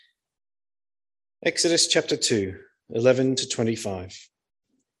Exodus chapter 2, 11 to 25.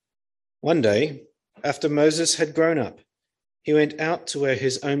 One day, after Moses had grown up, he went out to where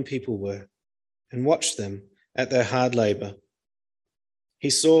his own people were and watched them at their hard labor. He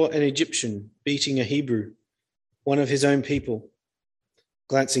saw an Egyptian beating a Hebrew, one of his own people.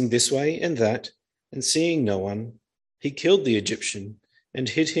 Glancing this way and that, and seeing no one, he killed the Egyptian and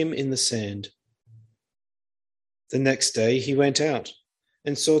hid him in the sand. The next day he went out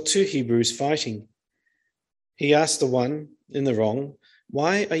and saw two Hebrews fighting. He asked the one in the wrong,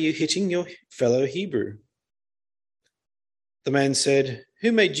 "Why are you hitting your fellow Hebrew?" The man said,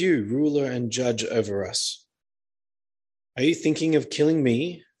 "Who made you ruler and judge over us? Are you thinking of killing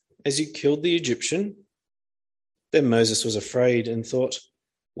me as you killed the Egyptian?" Then Moses was afraid and thought,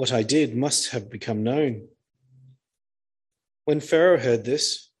 "What I did must have become known." When Pharaoh heard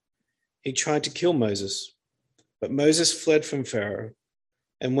this, he tried to kill Moses, but Moses fled from Pharaoh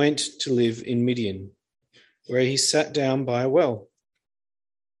and went to live in Midian, where he sat down by a well.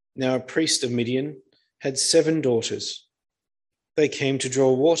 Now a priest of Midian had 7 daughters. They came to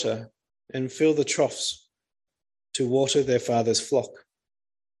draw water and fill the troughs to water their father's flock.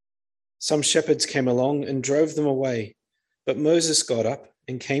 Some shepherds came along and drove them away, but Moses got up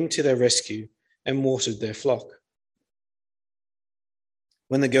and came to their rescue and watered their flock.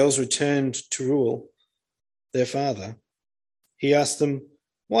 When the girls returned to Reuel, their father, he asked them,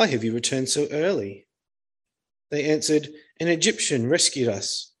 "Why have you returned so early?" They answered, "An Egyptian rescued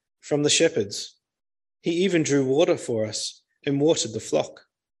us from the shepherds. He even drew water for us and watered the flock."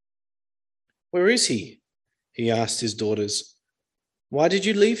 "Where is he?" he asked his daughters. "Why did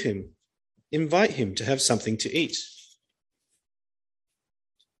you leave him? Invite him to have something to eat."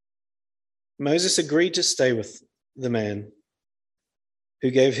 Moses agreed to stay with the man,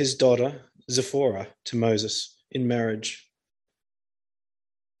 who gave his daughter Zipporah to Moses in marriage.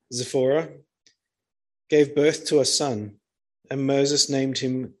 Zipporah gave birth to a son, and Moses named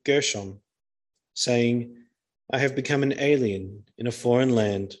him Gershom, saying, "I have become an alien in a foreign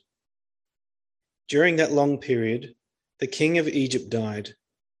land." During that long period, the king of Egypt died.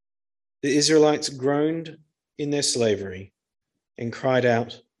 The Israelites groaned in their slavery and cried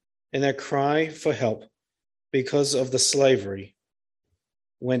out, and their cry for help because of the slavery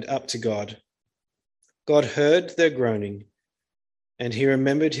went up to God. God heard their groaning, and he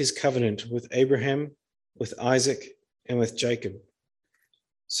remembered his covenant with Abraham, with Isaac, and with Jacob.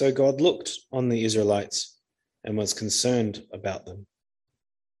 So God looked on the Israelites and was concerned about them.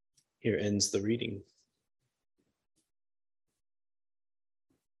 Here ends the reading.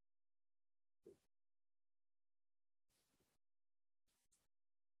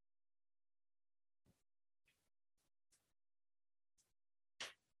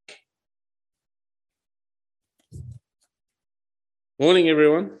 Morning,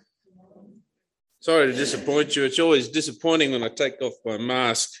 everyone. Sorry to disappoint you. It's always disappointing when I take off my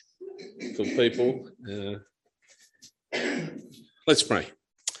mask for people. Let's pray.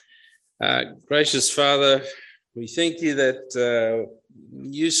 Gracious Father, we thank you that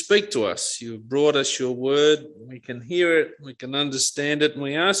you speak to us. You've brought us your word. We can hear it, we can understand it, and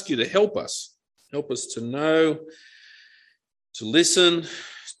we ask you to help us. Help us to know, to listen,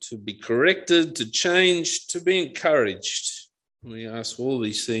 to be corrected, to change, to be encouraged. We ask all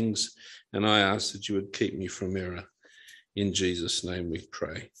these things, and I ask that you would keep me from error. In Jesus' name we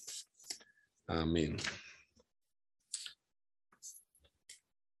pray. Amen.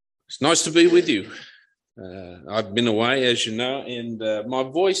 It's nice to be with you. I've been away, as you know, and my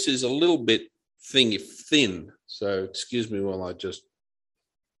voice is a little bit thin, so excuse me while I just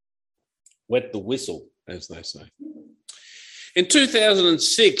wet the whistle, as they say. In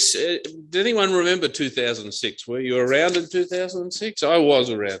 2006, did anyone remember 2006? Were you around in 2006? I was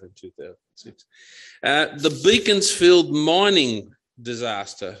around in 2006. The Beaconsfield mining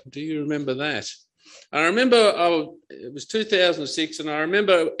disaster. Do you remember that? I remember it was 2006, and I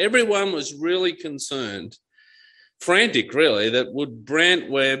remember everyone was really concerned, frantic really, that would Brant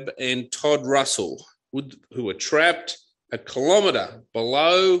Webb and Todd Russell, who were trapped a kilometre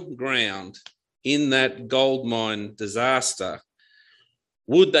below ground in that gold mine disaster,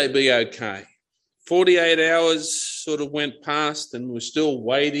 would they be okay? 48 hours sort of went past and we're still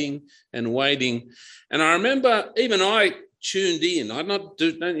waiting and waiting. And I remember even I tuned in. I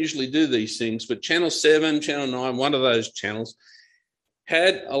don't usually do these things, but Channel 7, Channel 9, one of those channels,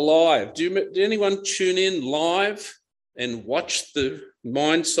 had a live. Did anyone tune in live and watch the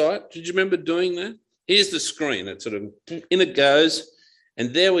mine site? Did you remember doing that? Here's the screen. It sort of, in it goes.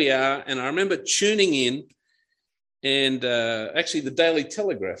 And there we are. And I remember tuning in, and actually the Daily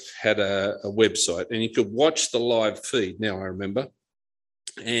Telegraph had a website, and you could watch the live feed. Now I remember.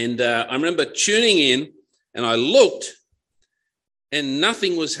 And I remember tuning in, and I looked, and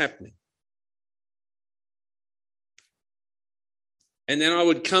nothing was happening. And then I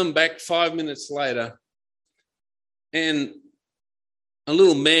would come back 5 minutes later, and a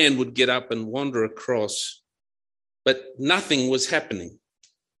little man would get up and wander across, but nothing was happening.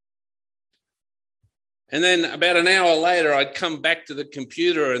 And then about an hour later, I'd come back to the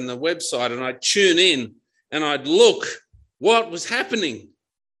computer and the website, and I'd tune in, and I'd look what was happening.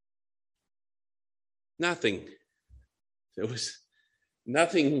 Nothing. There was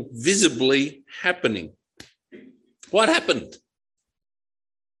nothing visibly happening. What happened?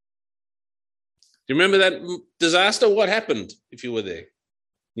 Do you remember that disaster? What happened if you were there?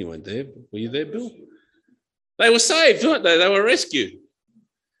 You weren't there. Were you there, Bill? They were saved, weren't they? They were rescued.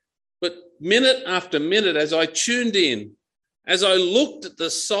 But minute after minute, as I tuned in, as I looked at the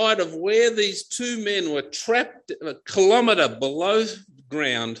side of where these two men were trapped a kilometre below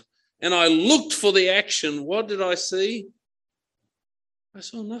ground, and I looked for the action, what did I see? I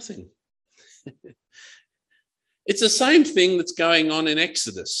saw nothing. It's the same thing that's going on in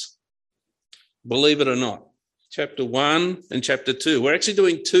Exodus, believe it or not. Chapter 1 and chapter 2. We're actually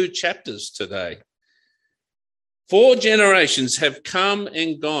doing 2 chapters today. 4 generations have come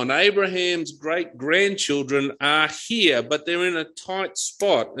and gone. Abraham's great-grandchildren are here, but they're in a tight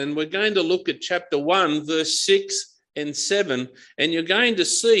spot. And we're going to look at chapter 1, verse 6 and 7, and you're going to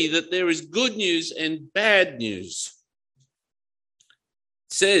see that there is good news and bad news.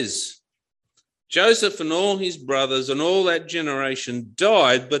 It says, Joseph and all his brothers and all that generation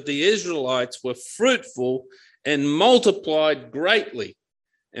died, but the Israelites were fruitful and multiplied greatly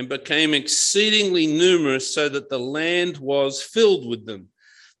and became exceedingly numerous, so that the land was filled with them.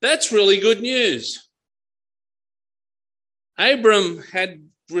 That's really good news. Abram had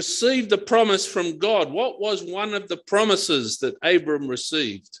received the promise from God. What was one of the promises that Abram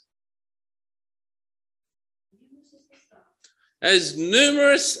received? As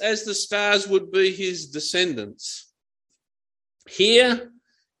numerous as the stars would be his descendants. Here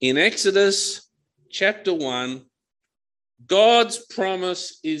in Exodus chapter 1, God's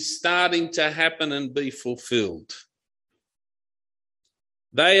promise is starting to happen and be fulfilled.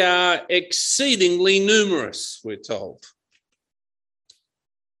 They are exceedingly numerous, we're told.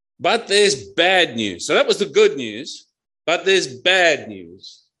 But there's bad news. So that was the good news, but there's bad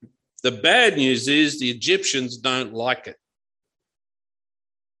news. The bad news is the Egyptians don't like it.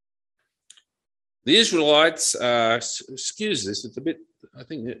 The Israelites, excuse this, it's a bit, I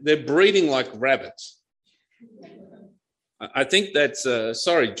think they're breeding like rabbits. I think that's,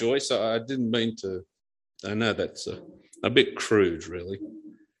 sorry, Joyce, I didn't mean to, I know that's a bit crude, really.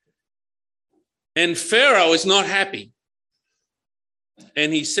 And Pharaoh is not happy.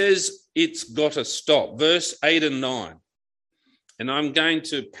 And he says it's got to stop. Verse 8 and 9. And I'm going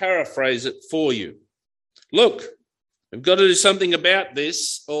to paraphrase it for you. Look, we've got to do something about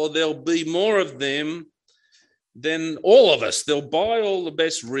this, or there'll be more of them than all of us. They'll buy all the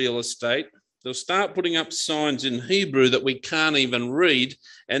best real estate. They'll start putting up signs in Hebrew that we can't even read,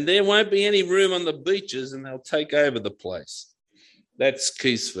 and there won't be any room on the beaches, and they'll take over the place. That's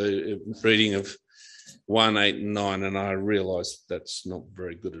Keith's reading of 1, 8, and 9, and I realise that's not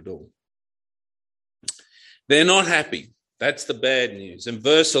very good at all. They're not happy. That's the bad news. In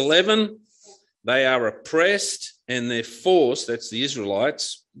verse 11, they are oppressed and they're forced, that's the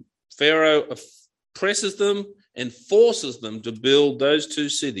Israelites. Pharaoh oppresses them and forces them to build those 2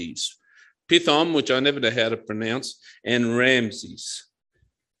 cities, Pithom, which I never know how to pronounce, and Ramses.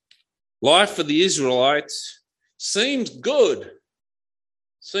 Life for the Israelites seems good,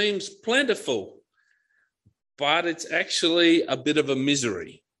 seems plentiful, but it's actually a bit of a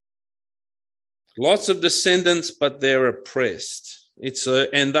misery. Lots of descendants, but they're oppressed.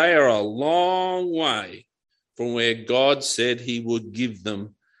 And they are a long way from where God said he would give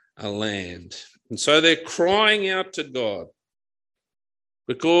them a land. And so they're crying out to God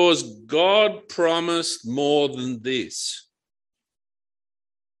because God promised more than this.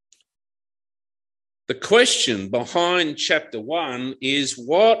 The question behind chapter 1 is,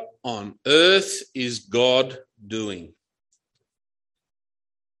 what on earth is God doing?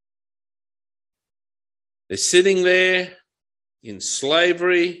 They're sitting there in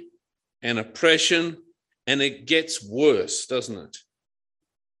slavery and oppression, and it gets worse, doesn't it?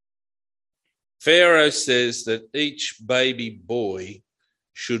 Pharaoh says that each baby boy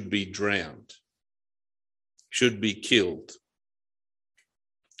should be drowned, should be killed.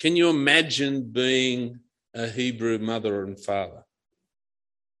 Can you imagine being a Hebrew mother and father,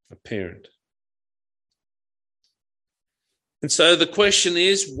 a parent? And so the question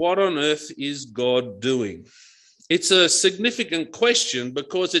is, what on earth is God doing? It's a significant question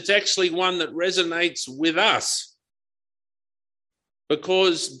because it's actually one that resonates with us.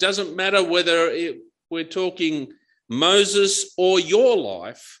 Because it doesn't matter whether we're talking Moses or your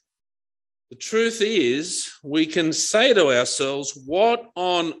life, the truth is we can say to ourselves, what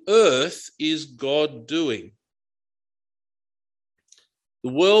on earth is God doing?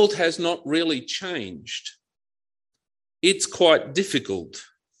 The world has not really changed. It's quite difficult.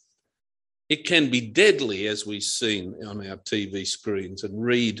 It can be deadly, as we've seen on our TV screens and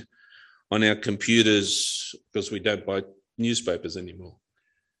read on our computers because we don't buy newspapers anymore.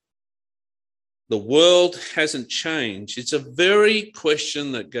 The world hasn't changed. It's a very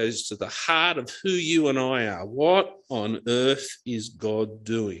question that goes to the heart of who you and I are. What on earth is God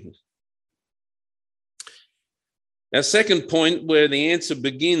doing? Our second point, where the answer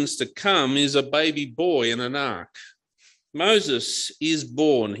begins to come, is a baby boy in an ark. Moses is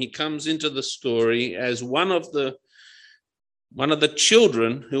born. He comes into the story as one of the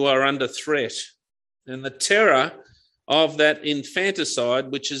children who are under threat. And the terror of that infanticide,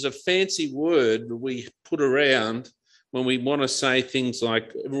 which is a fancy word we put around when we want to say things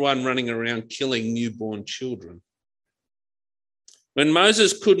like everyone running around killing newborn children. When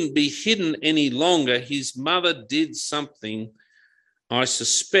Moses couldn't be hidden any longer, his mother did something I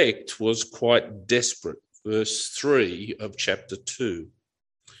suspect was quite desperate. Verse 3 of chapter 2.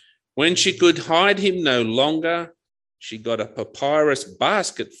 When she could hide him no longer, she got a papyrus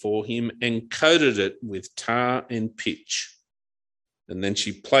basket for him and coated it with tar and pitch. And then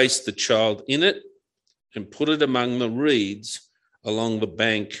she placed the child in it and put it among the reeds along the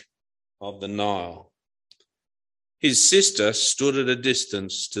bank of the Nile. His sister stood at a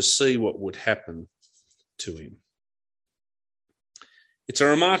distance to see what would happen to him. It's a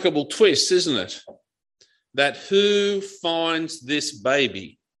remarkable twist, isn't it? That who finds this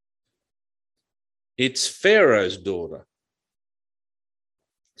baby? It's Pharaoh's daughter,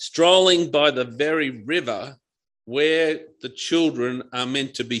 strolling by the very river where the children are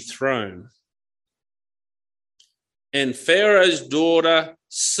meant to be thrown. And Pharaoh's daughter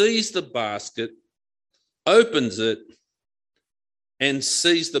sees the basket, opens it, and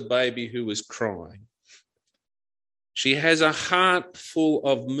sees the baby who is crying. She has a heart full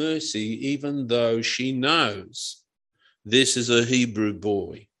of mercy, even though she knows this is a Hebrew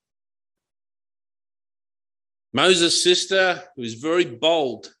boy. Moses' sister, who is very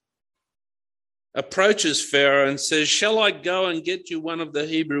bold, approaches Pharaoh and says, "Shall I go and get you one of the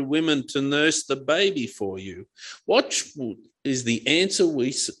Hebrew women to nurse the baby for you?" What is the answer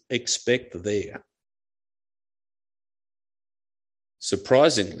we expect there?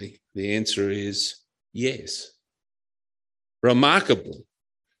 Surprisingly, the answer is yes. Remarkably,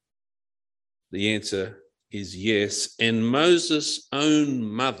 the answer is yes. And Moses' own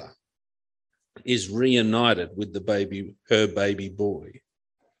mother is reunited with her baby boy.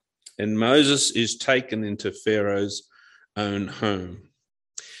 And Moses is taken into Pharaoh's own home.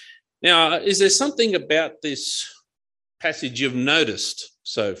 Now, is there something about this passage you've noticed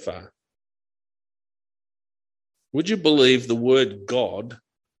so far? Would you believe the word God,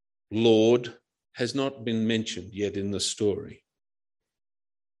 Lord, has not been mentioned yet in the story?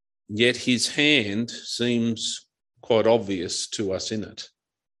 Yet his hand seems quite obvious to us in it.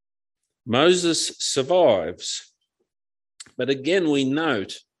 Moses survives. But again, we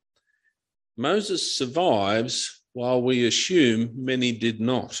note Moses survives while we assume many did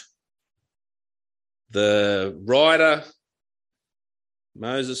not. The writer,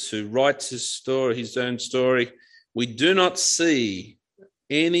 Moses, who writes his own story, we do not see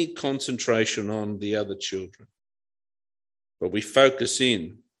any concentration on the other children, but we focus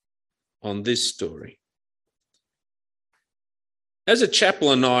in on this story. As a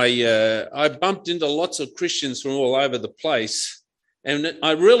chaplain, I bumped into lots of Christians from all over the place, and it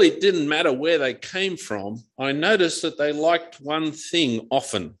really didn't matter where they came from. I noticed that they liked one thing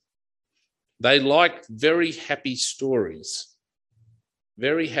often. They liked very happy stories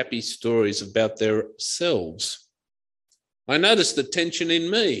about themselves. I noticed the tension in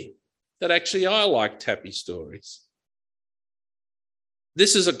me that actually I liked happy stories.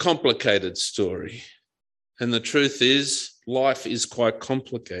 This is a complicated story, and the truth is, life is quite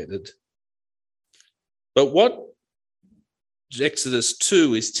complicated. But what Exodus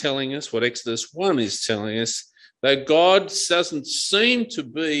 2 is telling us, what Exodus 1 is telling us, that God doesn't seem to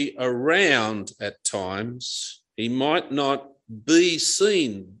be around at times. He might not be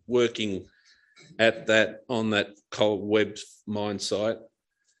seen working on that cold web mine site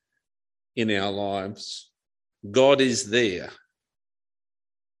in our lives. God is there.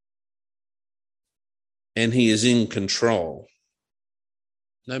 And he is in control,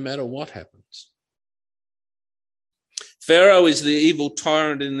 no matter what happens. Pharaoh is the evil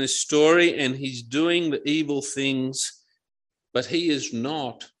tyrant in this story, and he's doing the evil things, but he is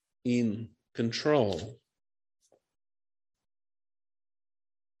not in control.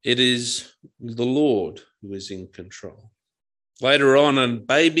 It is the Lord who is in control. Later on, a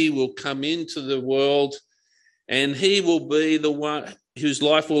baby will come into the world, and he will be the one whose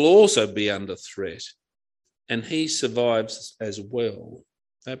life will also be under threat. And he survives as well.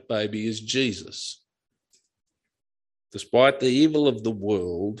 That baby is Jesus. Despite the evil of the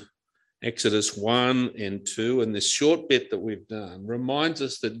world, Exodus 1 and 2, and this short bit that we've done, reminds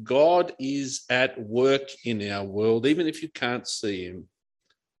us that God is at work in our world, even if you can't see him,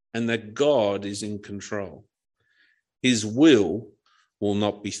 and that God is in control. His will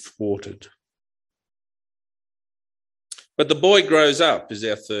not be thwarted. But the boy grows up is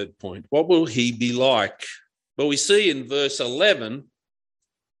our third point. What will he be like? Well, we see in verse 11,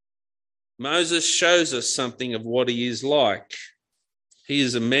 Moses shows us something of what he is like. He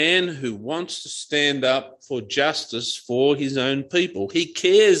is a man who wants to stand up for justice for his own people. He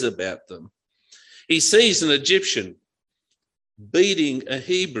cares about them. He sees an Egyptian beating a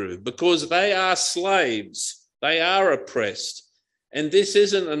Hebrew because they are slaves. They are oppressed. And this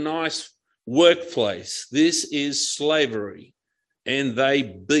isn't a nice workplace. This is slavery. And they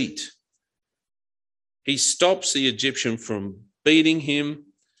beat. He stops the Egyptian from beating him,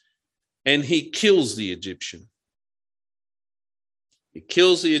 and he kills the Egyptian. He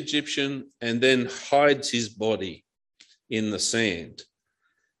kills the Egyptian and then hides his body in the sand.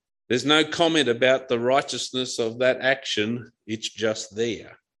 There's no comment about the righteousness of that action. It's just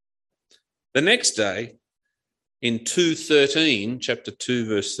there. The next day, in 2:13, chapter 2,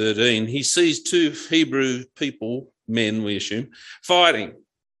 verse 13, he sees two Hebrew people, men we assume, fighting.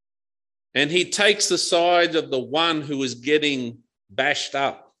 And he takes the side of the one who is getting bashed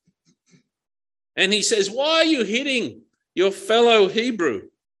up. And he says, why are you hitting your fellow Hebrew?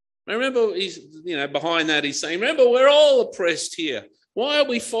 Remember, he's, behind that he's saying, remember, we're all oppressed here. Why are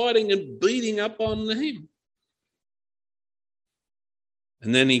we fighting and beating up on him?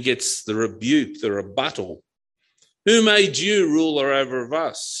 And then he gets the rebuke, the rebuttal. Who made you ruler over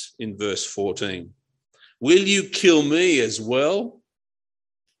us? In verse 14. Will you kill me as well?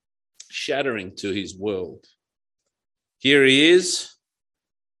 Shattering to his world. Here he is.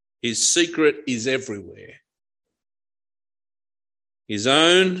 His secret is everywhere. His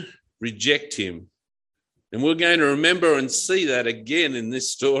own reject him. And we're going to remember and see that again in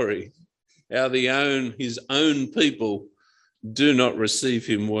this story, how his own people do not receive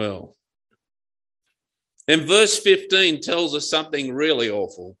him well. And verse 15 tells us something really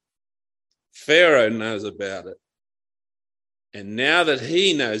awful. Pharaoh knows about it. And now that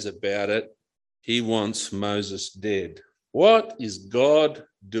he knows about it, he wants Moses dead. What is God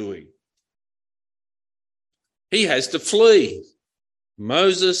doing? He has to flee.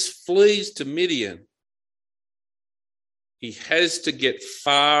 Moses flees to Midian. He has to get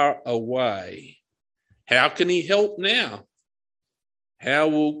far away. How can he help now?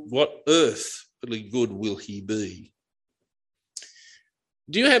 What earthly good will he be?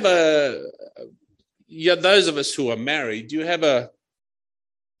 Do you have those of us who are married, do you have a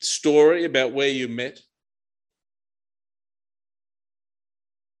story about where you met?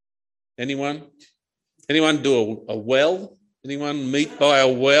 Anyone? Anyone do a well? Anyone meet by a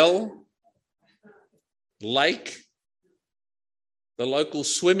well? Lake? The local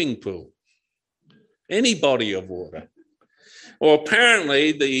swimming pool? Any body of water? Well,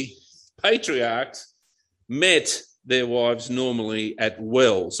 apparently the patriarchs met their wives normally at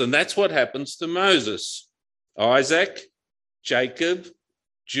wells, and that's what happens to Moses. Isaac, Jacob,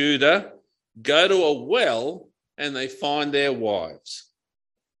 Judah go to a well and they find their wives.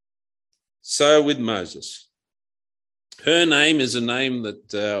 So with Moses. Her name is a name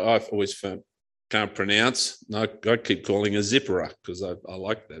that I've always found can't pronounce. I keep calling her Zipporah because I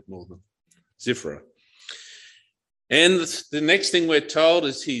like that more than Zipporah. And the next thing we're told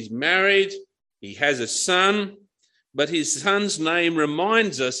is he's married, he has a son, but his son's name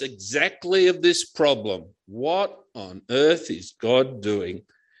reminds us exactly of this problem. What on earth is God doing?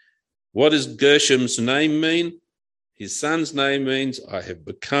 What does Gershom's name mean? His son's name means, I have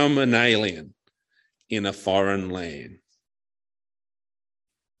become an alien in a foreign land.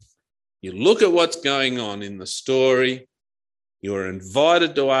 You look at what's going on in the story, you're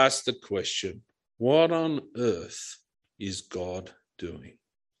invited to ask the question, what on earth is God doing?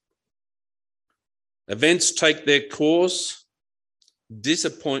 Events take their course,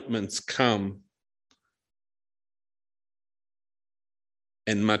 disappointments come,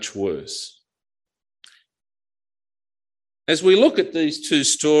 and much worse. As we look at these two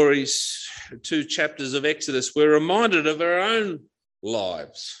stories, two chapters of Exodus, we're reminded of our own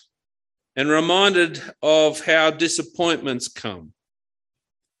lives and reminded of how disappointments come,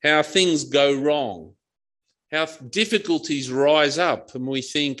 how things go wrong, how difficulties rise up, and we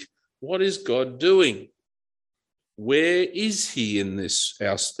think, what is God doing? Where is he in this,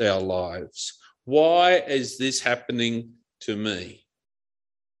 our lives? Why is this happening to me?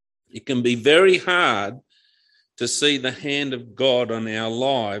 It can be very hard to see the hand of God on our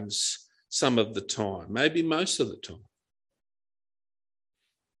lives some of the time, maybe most of the time.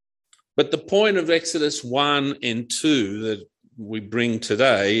 But the point of Exodus 1 and 2 that we bring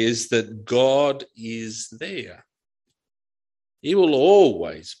today is that God is there. He will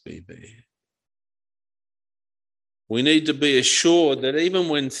always be there. We need to be assured that even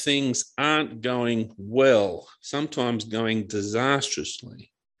when things aren't going well, sometimes going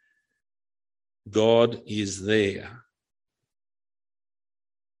disastrously, God is there.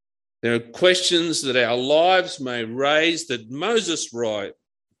 There are questions that our lives may raise that Moses'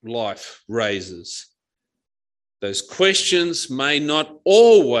 life raises. Those questions may not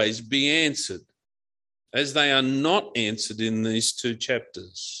always be answered, as they are not answered in these two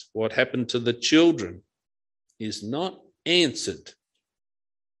chapters. What happened to the children is not answered.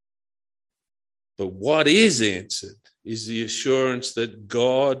 But what is answered is the assurance that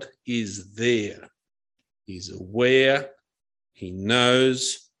God is there. He's aware, he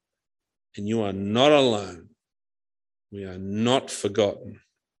knows, and you are not alone. We are not forgotten.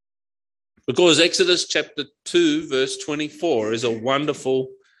 Because Exodus chapter 2, verse 24 is a wonderful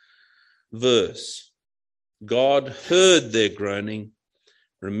verse. God heard their groaning,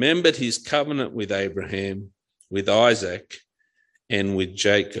 remembered his covenant with Abraham, with Isaac, and with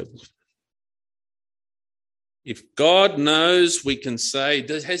Jacob. If God knows, we can say,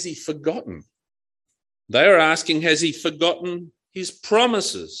 has he forgotten? They are asking, has he forgotten his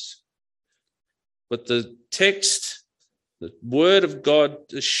promises? But the text, the word of God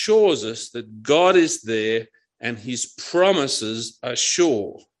assures us that God is there and his promises are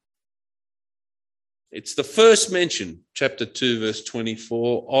sure. It's the first mention, chapter 2, verse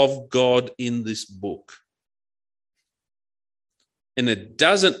 24, of God in this book. And it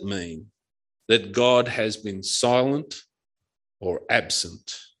doesn't mean that God has been silent or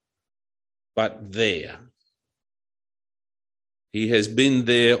absent, but there. He has been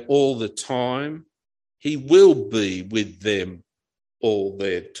there all the time. He will be with them all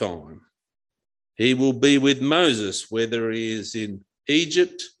their time. He will be with Moses, whether he is in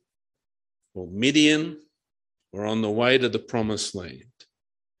Egypt or Midian or on the way to the promised land.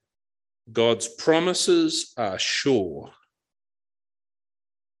 God's promises are sure.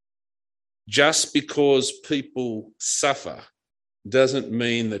 Just because people suffer doesn't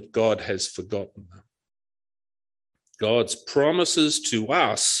mean that God has forgotten them. God's promises to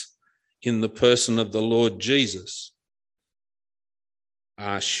us in the person of the Lord Jesus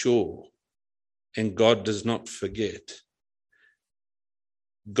are sure, and God does not forget.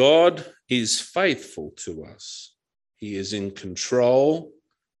 God is faithful to us. He is in control,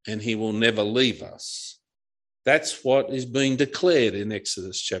 and he will never leave us. That's what is being declared in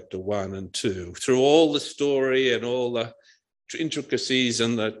Exodus chapter 1 and 2. Through all the story and all the intricacies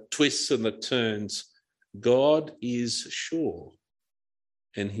and the twists and the turns, God is sure,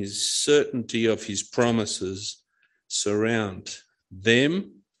 and his certainty of his promises surround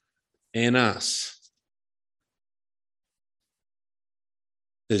them and us.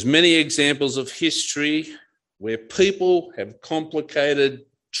 There's many examples of history where people have complicated,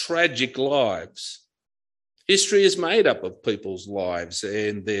 tragic lives. History is made up of people's lives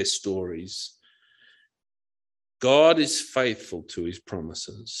and their stories. God is faithful to his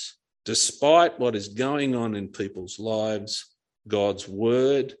promises. Despite what is going on in people's lives, God's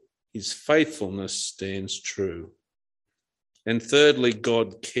word, his faithfulness stands true. And thirdly,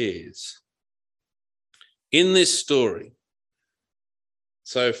 God cares. In this story,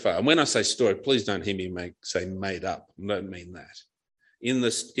 so far, and when I say story, please don't hear me say made up. I don't mean that. In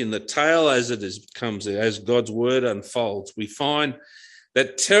the tale as God's word unfolds, we find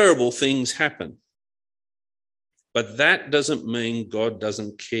that terrible things happen. But that doesn't mean God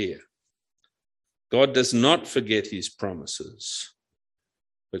doesn't care. God does not forget his promises.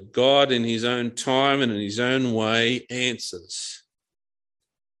 But God, in his own time and in his own way, answers.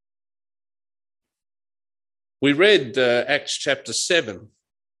 We read Acts chapter 7.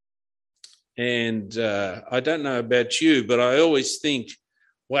 And I don't know about you, but I always think,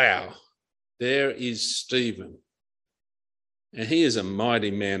 wow, there is Stephen. And he is a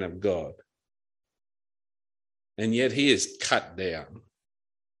mighty man of God. And yet he is cut down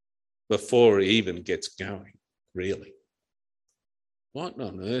before he even gets going, really. What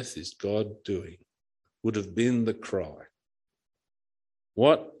on earth is God doing? Would have been the cry.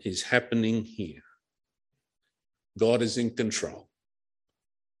 What is happening here? God is in control.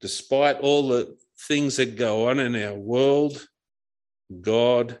 Despite all the things that go on in our world,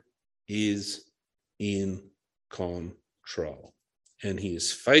 God is in control. And he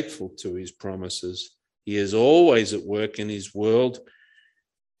is faithful to his promises. He is always at work in his world.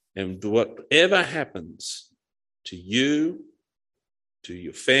 And whatever happens to you, to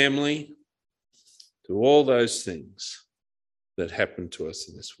your family, to all those things that happen to us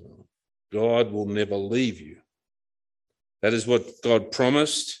in this world, God will never leave you. That is what God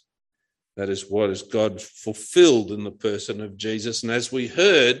promised. That is what God fulfilled in the person of Jesus. And as we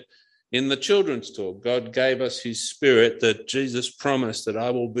heard in the children's talk, God gave us his Spirit, that Jesus promised that I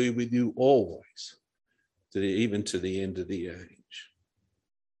will be with you always, even to the end of the age.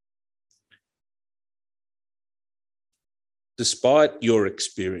 Despite your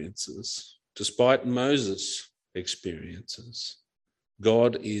experiences, despite Moses' experiences,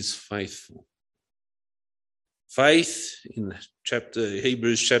 God is faithful. Faith in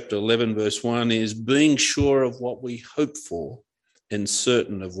Hebrews chapter 11, verse 1 is being sure of what we hope for and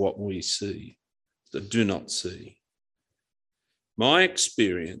certain of what we see, that do not see. My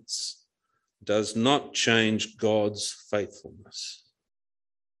experience does not change God's faithfulness.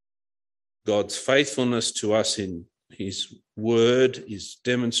 God's faithfulness to us in his word is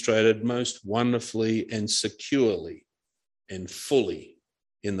demonstrated most wonderfully and securely and fully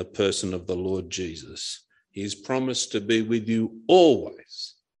in the person of the Lord Jesus. He's promised to be with you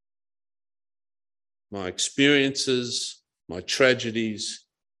always. My experiences, my tragedies,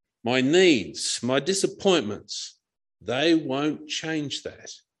 my needs, my disappointments, they won't change that.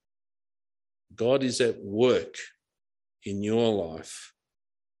 God is at work in your life.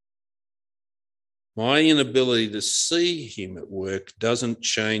 My inability to see him at work doesn't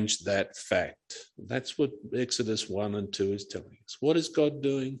change that fact. That's what Exodus 1 and 2 is telling us. What is God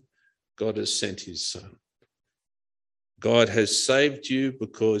doing? God has sent his Son. God has saved you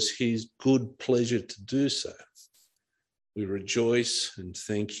because his good pleasure to do so. We rejoice and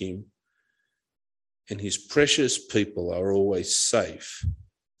thank him. And his precious people are always safe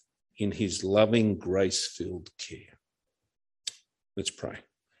in his loving, grace-filled care. Let's pray.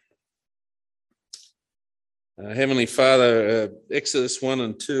 Heavenly Father, Exodus 1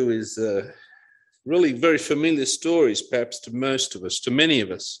 and 2 is really very familiar stories, perhaps to most of us, to many of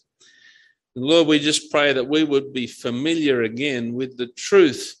us. And Lord, we just pray that we would be familiar again with the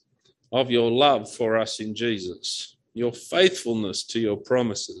truth of your love for us in Jesus, your faithfulness to your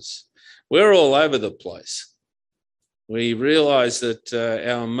promises. We're all over the place. We realize that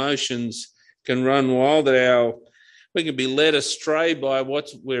our emotions can run wild, that we can be led astray by what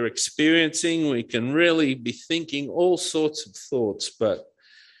we're experiencing. We can really be thinking all sorts of thoughts. But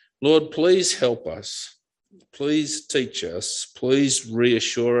Lord, please help us. Please teach us. Please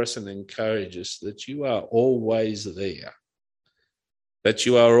reassure us and encourage us that you are always there, that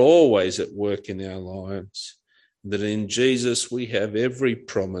you are always at work in our lives, that in Jesus we have every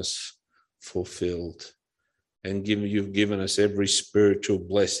promise fulfilled, and you've given us every spiritual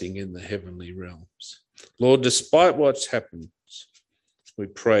blessing in the heavenly realms. Lord, despite what's happened, we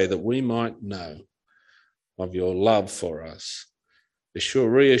pray that we might know of your love for us.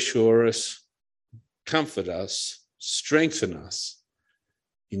 Reassure us, comfort us, strengthen us.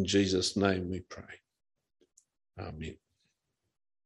 In Jesus' name we pray. Amen.